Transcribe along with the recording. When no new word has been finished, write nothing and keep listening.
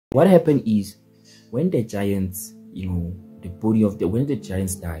What happened is when the giants, the body of when the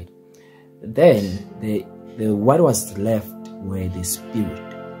giants died, then the what was left were the spirit,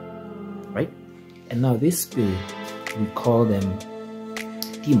 right? And now this spirit, we call them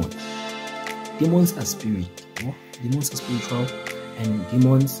demons. Demons are spirit, demons are spiritual, and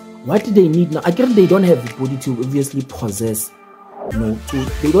demons, what do they need now? I guess they don't have the body to obviously possess,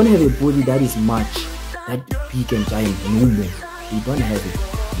 they don't have a body that is much, that big and giant, no more. They don't have it,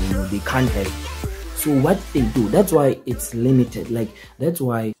 they can't have it. So what they do, that's why it's limited, that's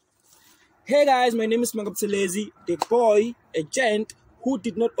why. Hey guys, my name is Magabtelezi, the boy, a gent who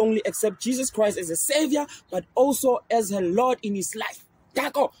did not only accept Jesus Christ as a savior, but also as a Lord in his life.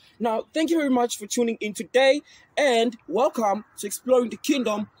 Dako. Now, thank you very much for tuning in today, and welcome to Exploring the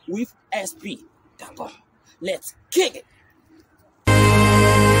Kingdom with SB. Dako. Let's kick it.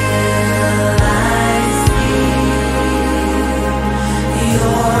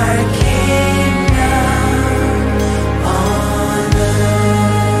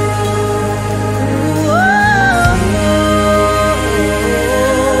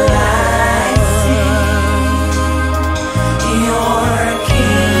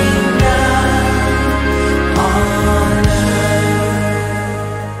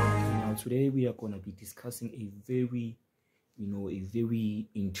 Today we are going to be discussing a very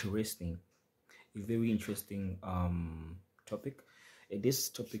interesting topic. This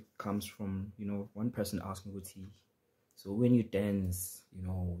topic comes from one person asked me, so when you dance,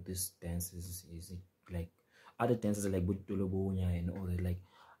 this dance is it like other dances like Butolobonya and all that, like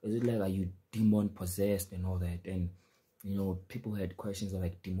is it like, are you demon possessed and all that? And people had questions of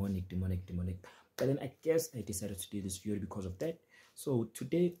like demonic, but then I guess I decided to do this video because of that. So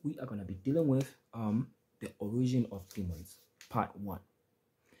today we are going to be dealing with the origin of demons, part 1.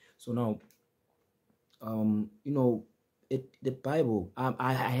 So now the Bible,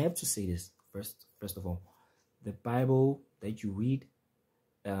 I have to say this first of all, the Bible that you read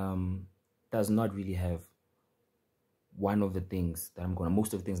does not really have most of the things that I'm going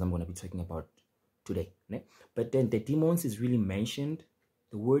to be talking about today, né? But then the demons is really mentioned.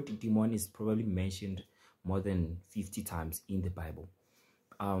 The word demon is probably mentioned more than 50 times in the Bible.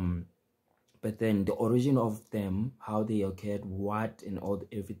 But then the origin of them, how they occurred, what and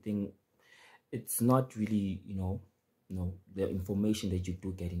everything, it's not really the information that you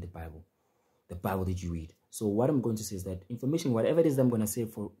do get in the Bible that you read. So what I'm going to say is that information, whatever it is that I'm going to say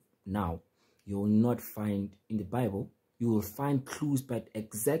for now, you will not find in the Bible. You will find clues, but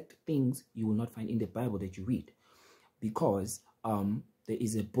exact things you will not find in the Bible that you read, because there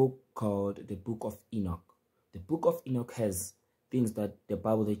is a book called the Book of Enoch. The Book of Enoch has things that the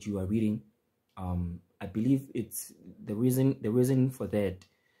Bible that you are reading, I believe it's the reason for that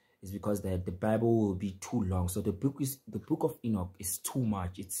is because that the Bible will be too long. So the Book of Enoch is too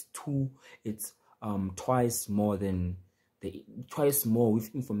much. It's twice more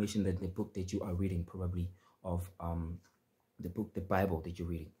with information than the book that you are reading, probably of the Bible that you're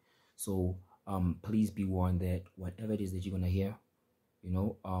reading. So please be warned that whatever it is that you're gonna hear,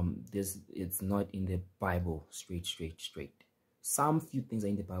 it's not in the Bible straight. Some few things are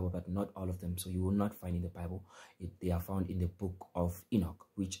in the Bible, but not all of them. So you will not find in the Bible. They are found in the Book of Enoch,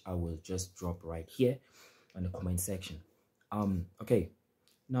 which I will just drop right here in the comment section. Okay,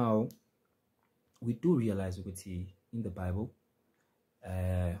 now we do realize in the Bible,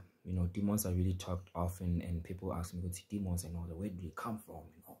 demons are really talked often, and people ask me, demons and all that, where do they come from?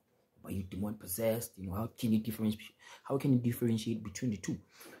 Are you demon possessed? How can you differentiate between the two?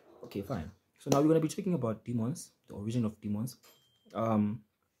 Okay, fine. So now we're going to be talking about demons, the origin of demons.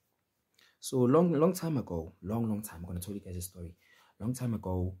 So long time ago, long time, I'm going to tell you guys a story. Long time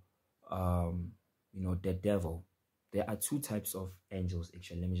ago, the devil, there are two types of angels.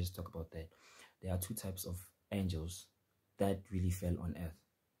 Actually, let me just talk about that. There are two types of angels that really fell on earth.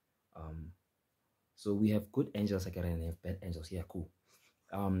 So we have good angels again, and we have bad angels. Yeah, cool.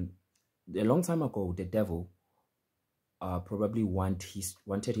 A long time ago, the devil probably wanted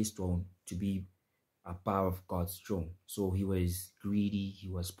his throne to be above God's throne. So he was greedy, he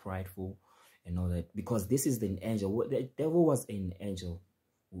was prideful, and all that. Because this is the angel. The devil was an angel,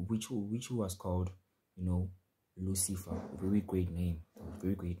 which was called, Lucifer. A very great name.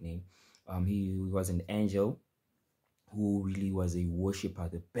 He was an angel who really was a worshiper,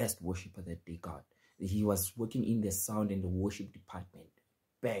 the best worshiper that they got. He was working in the sound and the worship department.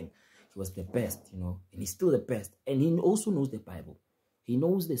 Bang. He was the best, and he's still the best. And he also knows the Bible. He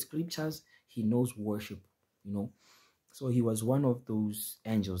knows the scriptures. He knows worship, So he was one of those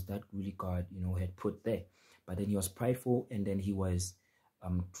angels that really God, had put there. But then he was prideful, and then he was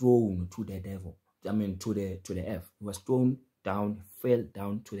thrown to the devil. To the earth. He was thrown fell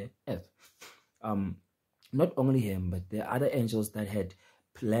down to the earth. Not only him, but the other angels that had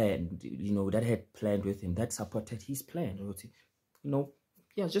planned, that had planned with him, that supported his plan.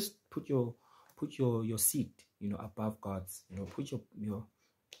 Yeah, just put your seat, above God's. Put your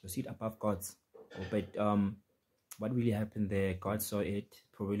seat above God's. But what really happened there? God saw it,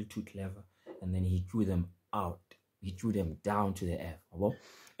 probably too clever, and then He threw them out. He threw them down to the earth.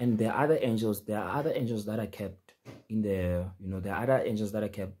 And there are other angels that are kept in the, there are other angels that are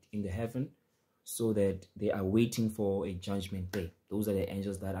kept in the heaven, so that they are waiting for a judgment day. Those are the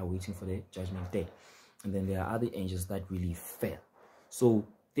angels that are waiting for the judgment day. And then there are other angels that really fell. So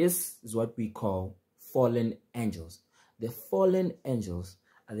this is what we call fallen angels. The fallen angels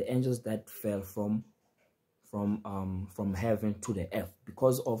are the angels that fell from heaven to the earth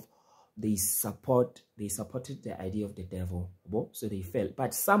because of they supported the idea of the devil, so they fell.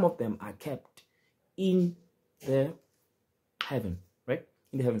 But some of them are kept in the heaven, right?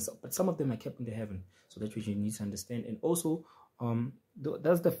 In the heavens, but some of them are kept in the heaven. So that's what you need to understand. And also,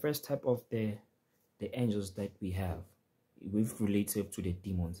 that's the first type of the angels that we have. We've related to the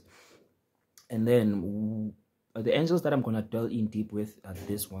demons. And then the angels that I'm gonna delve in deep with are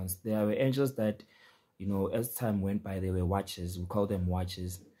these ones. There are angels that, as time went by, they were watchers. We call them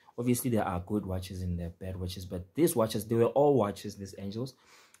watchers. Obviously, there are good watchers and there are bad watchers, but these watchers, they were all watchers, these angels,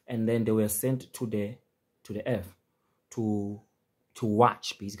 and then they were sent to the earth to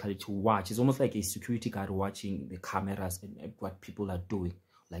watch, basically to watch. It's almost like a security guard watching the cameras and what people are doing,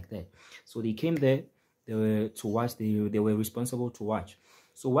 like that. So they came there, they were to watch, they were responsible to watch.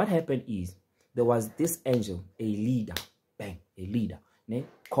 So what happened is, there was this angel, a leader,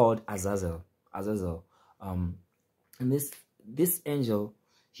 called Azazel. And this angel,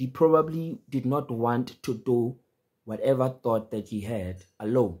 he probably did not want to do whatever thought that he had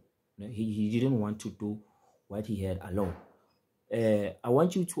alone. He didn't want to do what he had alone. I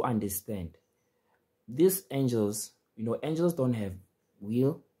want you to understand, these angels, angels don't have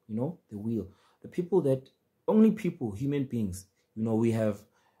will, the will. The people that, human beings, we have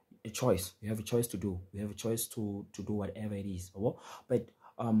a choice. We have a choice to do. We have a choice to do whatever it is. But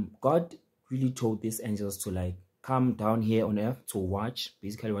God really told these angels to come down here on earth to watch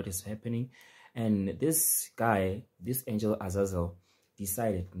basically what is happening. And this angel Azazel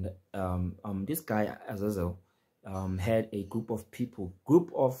decided, this guy Azazel had a group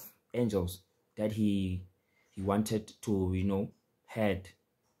of angels that he wanted to,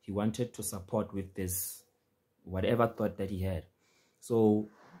 he wanted to support with this whatever thought that he had. So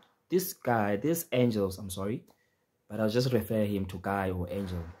these angels, I'm sorry, but I'll just refer him to guy or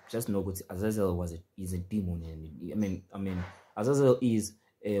angel. Just know that Azazel is a demon. I mean, Azazel is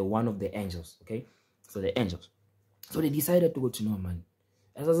one of the angels. Okay, so the angels. So they decided to go to know, man.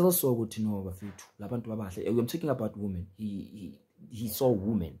 Azazel saw go to know. I'm talking about women. He saw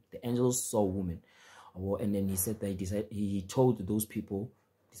women. The angels saw women, and then he said that he told those people,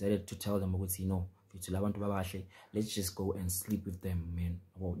 decided to tell them, let's just go and sleep with them, man.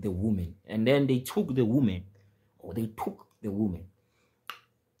 The woman. And then they took the woman. They took the woman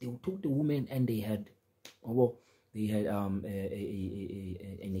and they had an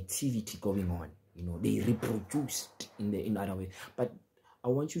activity going on. They reproduced in other way. But I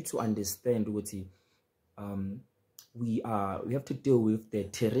want you to understand what we have to deal with the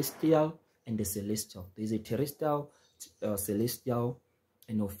terrestrial and the celestial. There's a terrestrial, celestial,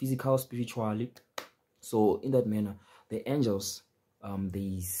 physical, spiritual. So in that manner, the angels,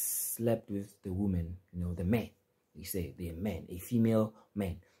 they slept with the woman, the man. We say the man, a female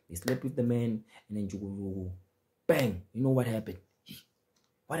man. They slept with the man, and then bang. You know what happened?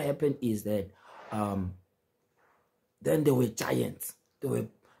 What happened is that then there were giants. They were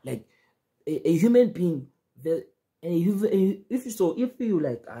like a human being. If you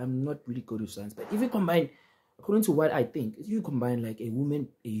like, I'm not really good with science, but if you combine, according to what I think, if you combine like a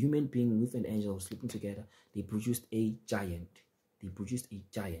human being with an angel sleeping together, they produced a giant.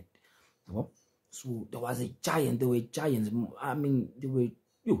 So there was a giant. There were giants. I mean, they were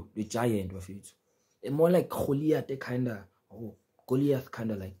the giant of it. More like Goliath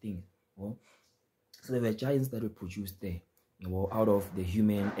kind of like thing. So there were giants that were produced there, out of the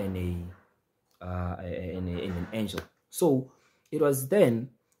human and an angel. So it was then.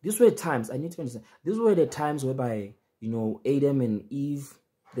 These were times, I need to understand, these were the times whereby, Adam and Eve,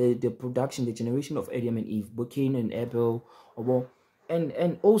 the production, the generation of Adam and Eve, Cain and Abel,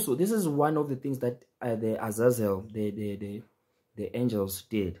 and also, this is one of the things that the Azazel, the angels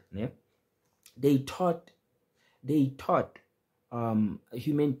did. Yeah? They taught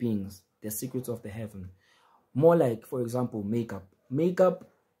human beings the secrets of the heaven. More like, for example, makeup. Makeup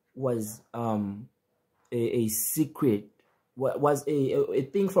was a secret was a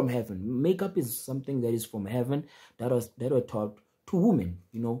thing from heaven. Makeup is something that is from heaven that were taught to women.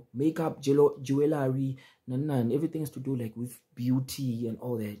 You know, makeup, jewelry, and everything has to do like with beauty and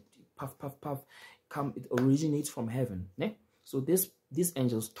all that. Puff, puff, puff. It originates from heaven. Ne? So these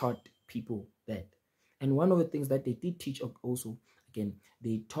angels taught people that. And one of the things that they did teach also, again,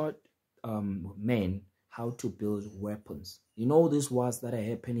 they taught men how to build weapons. You know, these wars that are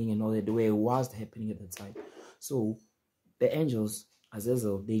happening and all that, the way it was happening at the time. So the angels,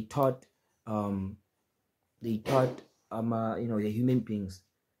 Azazel, they taught you know, the human beings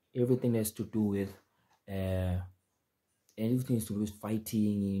everything that's to do with anything to do with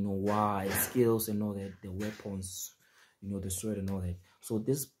fighting, you know, war, skills and all that, the weapons, you know, the sword and all that. So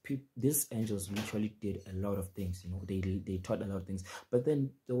these angels literally did a lot of things, you know, they taught a lot of things. But then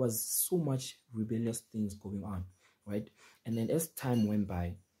there was so much rebellious things going on, right? And then as time went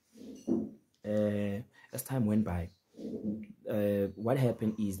by, what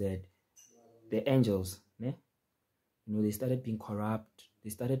happened is that the angels, you know, they started being corrupt.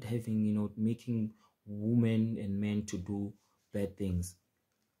 They started having, you know, making women and men to do bad things.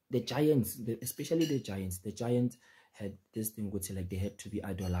 The giants, especially the giants had this thing which like they had to be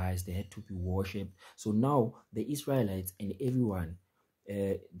idolized, they had to be worshipped. So now the Israelites and everyone,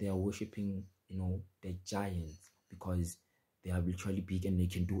 they are worshipping, you know, the giants because they are literally big and they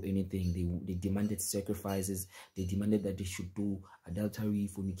can do anything. They demanded sacrifices. They demanded that they should do adultery,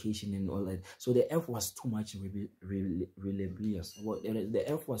 fornication, and all that. So the earth was too much rebellious. The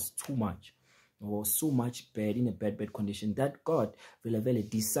earth was too much, or so much bad, in a bad condition, that God really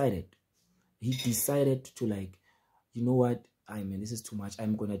decided. He decided to, like, you know what? I mean, this is too much.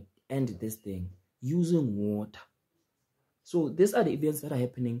 I'm gonna end this thing using water. So these are the events that are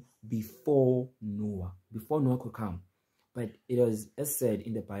happening before Noah could come. But it was as said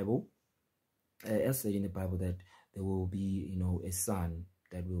in the Bible, that there will be, you know, a son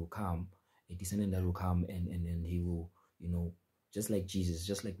that will come, a descendant that will come, and then he will, you know, just like Jesus,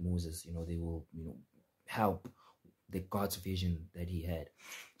 just like Moses, you know, they will, you know, help the God's vision that he had.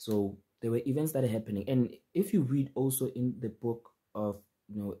 So there were events that are happening. And if you read also in the book of,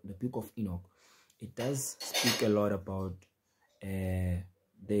 you know, the book of Enoch, it does speak a lot about the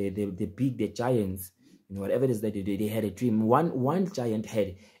giants, you know, whatever it is that they had a dream. One giant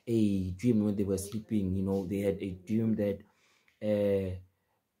had a dream when they were sleeping. You know, they had a dream that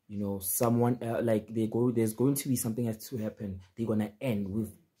you know, someone like there's going to be something has to happen. They're gonna end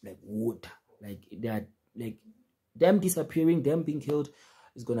with like wood, like that, like them disappearing, them being killed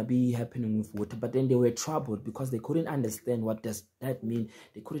is gonna be happening with water. But then they were troubled because they couldn't understand what does that mean.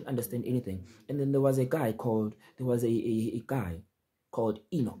 They couldn't understand anything. And then there was a guy called Enoch,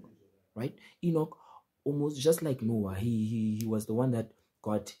 right? Enoch, almost just like Noah, he was the one that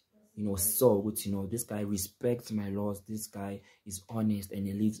God, you know, saw, which, you know, this guy respects my laws, this guy is honest, and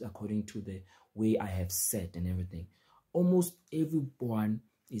he lives according to the way I have set and everything. Almost everyone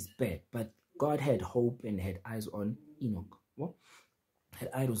is bad, but God had hope and had eyes on Enoch. Well, had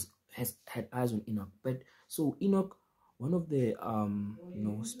eyes on Enoch. But so Enoch, one of the you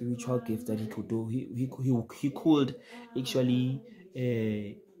know, spiritual gifts that he could do, he could actually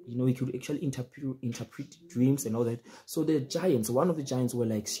you know, he could actually interpret dreams and all that. So the giants, one of the giants, were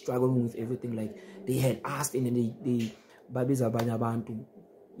like struggling with everything. Like they had asked, and then they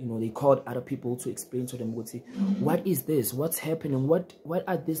you know, they called other people to explain to them, would say, what is this? What's happening? What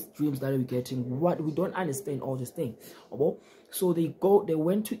are these dreams that we're getting? What, we don't understand all this thing. So they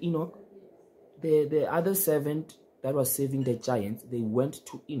went to Enoch, the other servant that was saving the giants. They went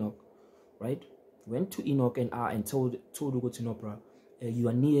to Enoch, right? Went to Enoch and told Ugo to Nopra, you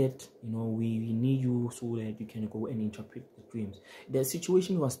are needed, you know, we need you so that you can go and interpret the dreams. The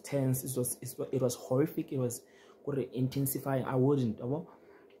situation was tense. It was horrific. It was intensifying. I wouldn't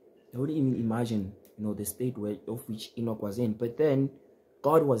even imagine, you know, the state of which Enoch was in. But then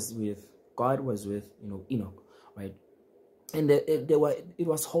God was with you know, Enoch, right? And there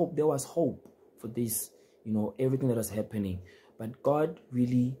was hope. There was hope for this, you know, everything that was happening. But God's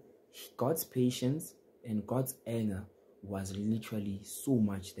patience and God's anger was literally so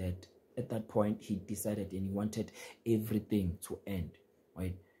much that at that point he decided and he wanted everything to end,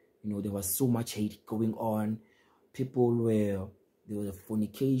 right? You know, there was so much hate going on. There was a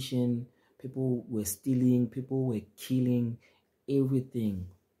fornication, people were stealing, people were killing, everything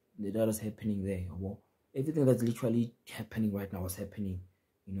that was happening there. Well, everything that's literally happening right now was happening,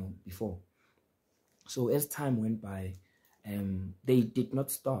 you know, before. So as time went by, they did not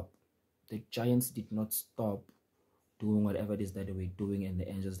stop. The giants did not stop doing whatever it is that they were doing, and the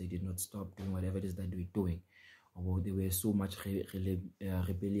angels, they did not stop doing whatever it is that they were doing. Although they were so much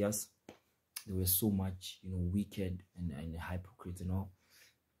rebellious, There were so much, wicked and hypocrites and all.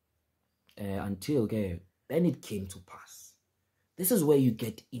 Until then it came to pass. This is where you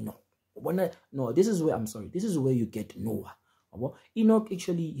get Enoch. This is where This is where you get Noah. Enoch,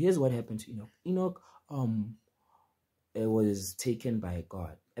 actually, here's what happened to Enoch. Enoch was taken by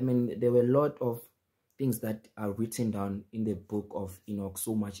God. I mean, there were a lot of things that are written down in the book of Enoch,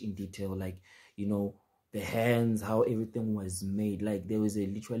 so much in detail, like, the hands, how everything was made. Like, there was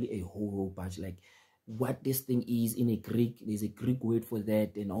literally a whole bunch, like what this thing is in a Greek. There's a Greek word for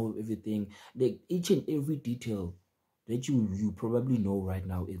that, and everything. Like, each and every detail that you probably know right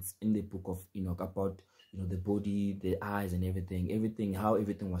now, it's in the book of Enoch, about the body, the eyes, and everything, how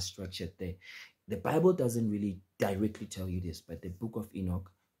everything was structured there. The Bible doesn't really directly tell you this, but the book of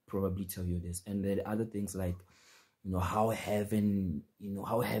Enoch probably tell you this. And then other things like, how heaven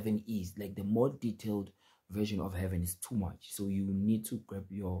is, like the more detailed version of heaven is too much. So you need to grab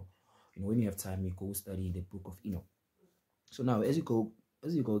your, when you have time, you go study the book of Enoch. So now, as you go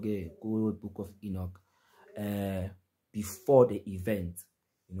the book of Enoch, before the event,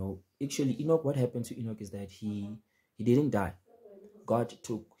 actually Enoch, what happened to Enoch is that he didn't die. God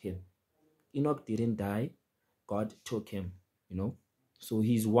took him. Enoch didn't die. God took him, So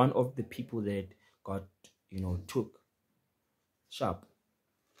he's one of the people that God, took. Sharp.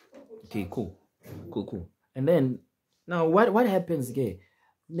 Okay, cool. And then, now what happens again?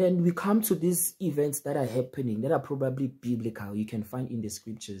 Then we come to these events that are happening, that are probably biblical. You can find in the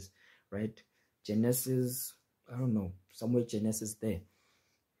scriptures, right? Genesis, I don't know, somewhere Genesis there.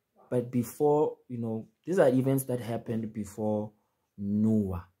 But before, these are events that happened before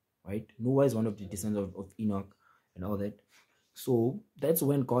Noah, right? Noah is one of the descendants of Enoch and all that. So that's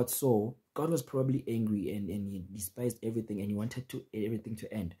when God was probably angry, and he despised everything, and he wanted everything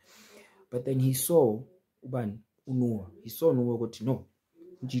to end. But then he saw Noah. He saw Noah go to know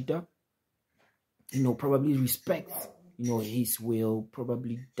Jita, probably respects, his will,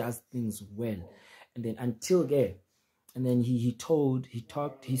 probably does things well. And then until there, and then he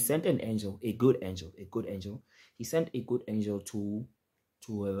sent an angel, a good angel. He sent a good angel to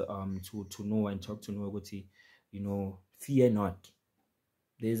Noah and talk to Noah, fear not.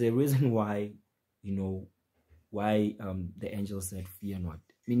 There's a reason why, the angel said fear not.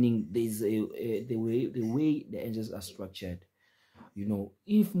 Meaning there's the way the angels are structured.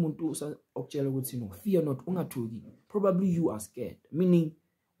 If muntu fear not, ungathuki, probably you are scared. Meaning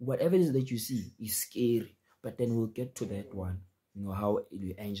whatever it is that you see is scary. But then we'll get to that one, how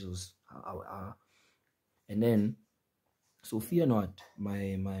the angels are. And then, so fear not,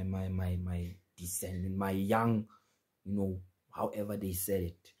 my descendant, my young, however they said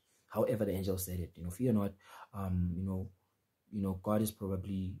it, however the angel said it, fear not. God is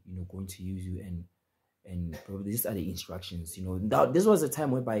probably, going to use you, and probably these are the instructions. Now, this was a time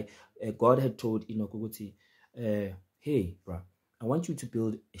whereby God had told Enoch, hey, bro, I want you to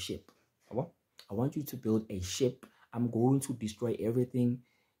build a ship. I want you to build a ship. I'm going to destroy everything.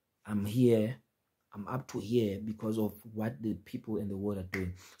 I'm up to here because of what the people in the world are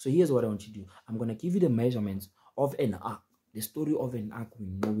doing. So here's what I want you to do. I'm going to give you the measurements of an ark. The story of an ark, we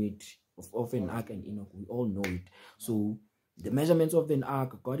know it. Of an ark and Enoch, we all know it. So the measurements of an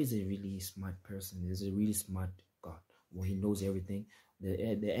ark, God is a really smart person. He's a really smart God. Well, he knows everything.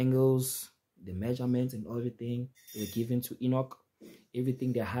 The angles, the measurements and everything, they were given to Enoch.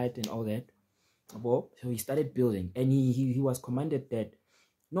 Everything, the height and all that. So he started building, and he was commanded that,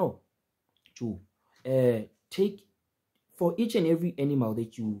 take, for each and every animal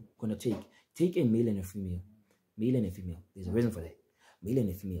that you're gonna take a male and a female. There's a reason for that. Male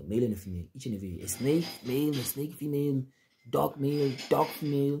and a female, each and every, a snake male, a snake female, dog male, dog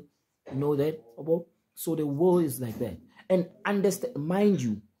female. You know that? So the world is like that. And understand, mind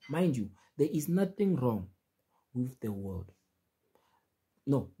you, there is nothing wrong with the world.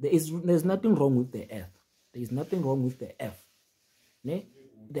 No, there's nothing wrong with the earth. There is nothing wrong with the earth.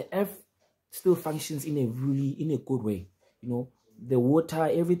 The earth still functions in a good way. The water,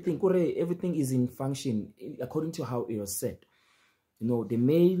 everything is in function according to how it was said. A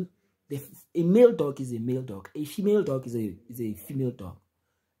male dog is a male dog. A female dog is a female dog.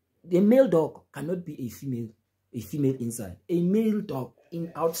 The male dog cannot be a female inside. A male dog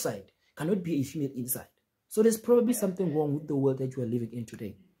outside cannot be a female inside. So there's probably something wrong with the world that you are living in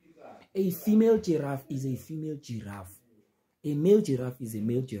today. A female giraffe is a female giraffe. A male giraffe is a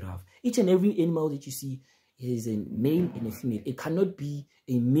male giraffe. Each and every animal that you see is a male and a female. It cannot be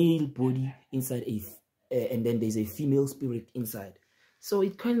a male body inside and then there's a female spirit inside. So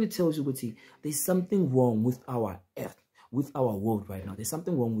it kind of tells you, there's something wrong with our earth, with our world right now. There's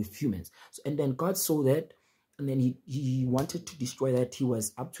something wrong with humans. And then God saw that, and then he wanted to destroy that. He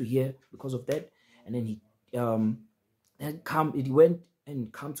was up to here because of that, and then it went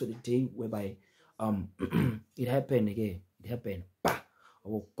and come to the day whereby it happened again. It happened. Bah!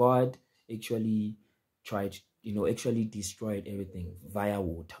 Oh, God actually tried, actually destroyed everything via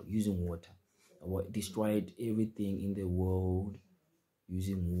water, using water. Destroyed everything in the world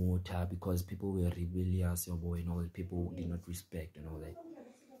using water because people were rebellious, and all that. People did not respect and all that.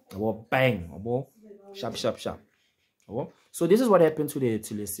 Bang! Sharp, sharp, sharp. So this is what happened to the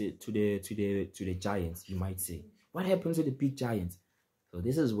giants, you might say. What happened to the big giants? So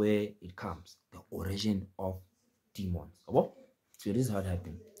this is where it comes, the origin of demons. So this is how it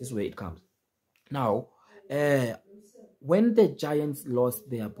happened. This is where it comes. Now, when the giants lost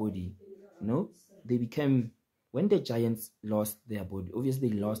their body, they became, when the giants lost their body, obviously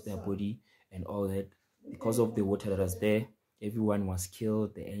they lost their body and all that because of the water that was there. Everyone was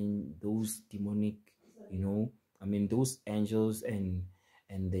killed. Those demonic, those angels and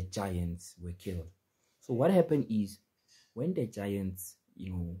the giants were killed. So what happened is, when the giants,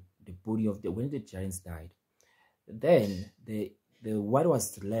 when the giants died, then the what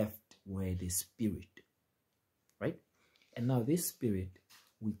was left were the spirit, right? And now this spirit,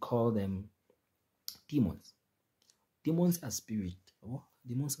 we call them demons. Demons are spirit.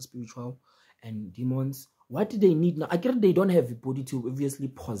 Demons are spiritual, and demons, what do they need now? I guess they don't have a body to obviously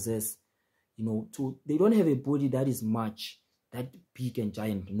possess, they don't have a body that is much, that big and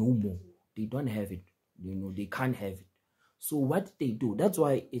giant, no more. They don't have it, they can't have it. So what they do, that's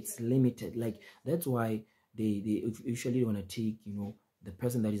why it's limited. Like, that's why they usually want to take, the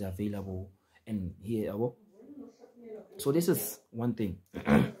person that is available and here. So this is one thing.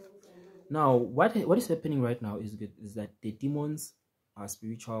 Now, what is happening right now is that the demons are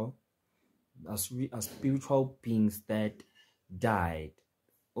spiritual beings that died,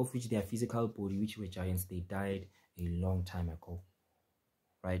 of which their physical body, which were giants, they died a long time ago,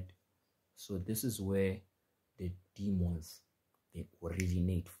 right? So this is where the demons, they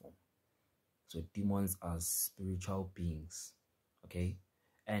originate from. So demons are spiritual beings, okay?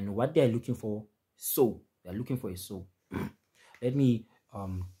 And what they are looking for, soul. They are looking for a soul. Let me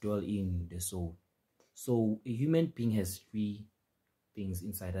dwell in the soul. So a human being has three things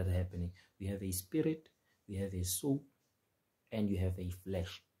inside that are happening. We have a spirit, we have a soul, and you have a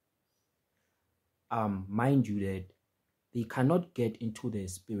flesh. Mind you that they cannot get into the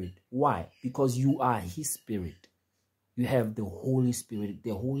spirit. Why? Because you are his spirit. You have the Holy Spirit.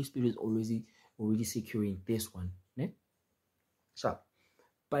 The Holy Spirit is already securing this one. Ne? So,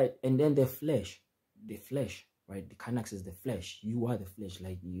 and then the flesh, right? The can access the flesh. You are the flesh,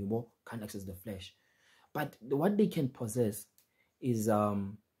 like you can access the flesh. But what they can possess is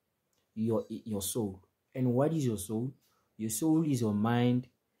your soul. And what is your soul? Your soul is your mind,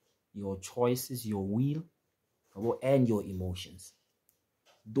 your choices, your will, and your emotions.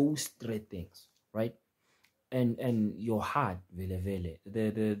 Those three things, right? And your heart, vele.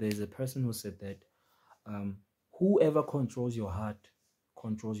 There's a person who said that whoever controls your heart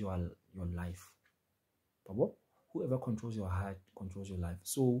controls your life. Whoever controls your heart controls your life.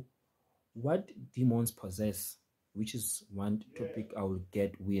 So what demons possess, which is one topic I will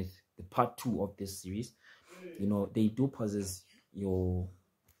get with the part 2 of this series, they do possess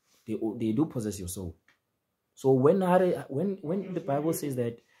they do possess your soul. So when the Bible says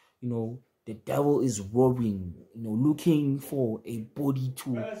that, the devil is roaring, looking for a body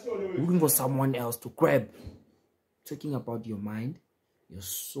looking for someone else to grab, talking about your mind, your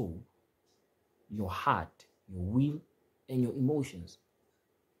soul, your heart, your will, and your emotions.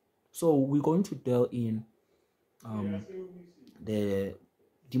 So we're going to delve in the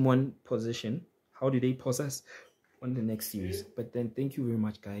demon possession. How do they possess on the next series? But then thank you very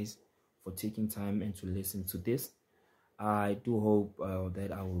much, guys, for taking time and to listen to this. I do hope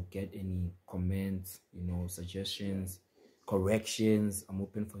that I will get any comments, suggestions, corrections. I'm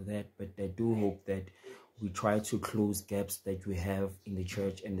open for that. But I do hope that we try to close gaps that we have in the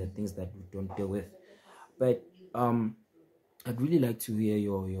church and the things that we don't deal with. But I'd really like to hear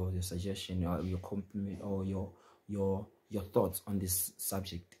your suggestion, or your compliment, or your thoughts on this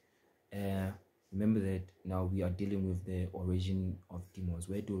subject. Remember that now we are dealing with the origin of demons.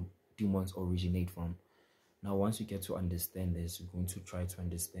 Where do demons originate from? Now, once we get to understand this, we're going to try to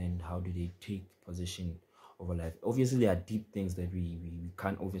understand how do they take possession of our life. Obviously, there are deep things that we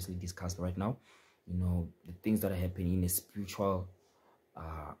can't obviously discuss right now. The things that are happening in a spiritual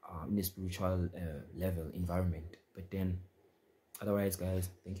level environment. But then, otherwise, guys,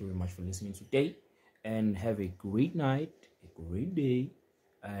 thank you very much for listening today, and have a great night, a great day,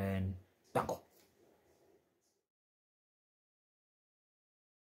 and danko.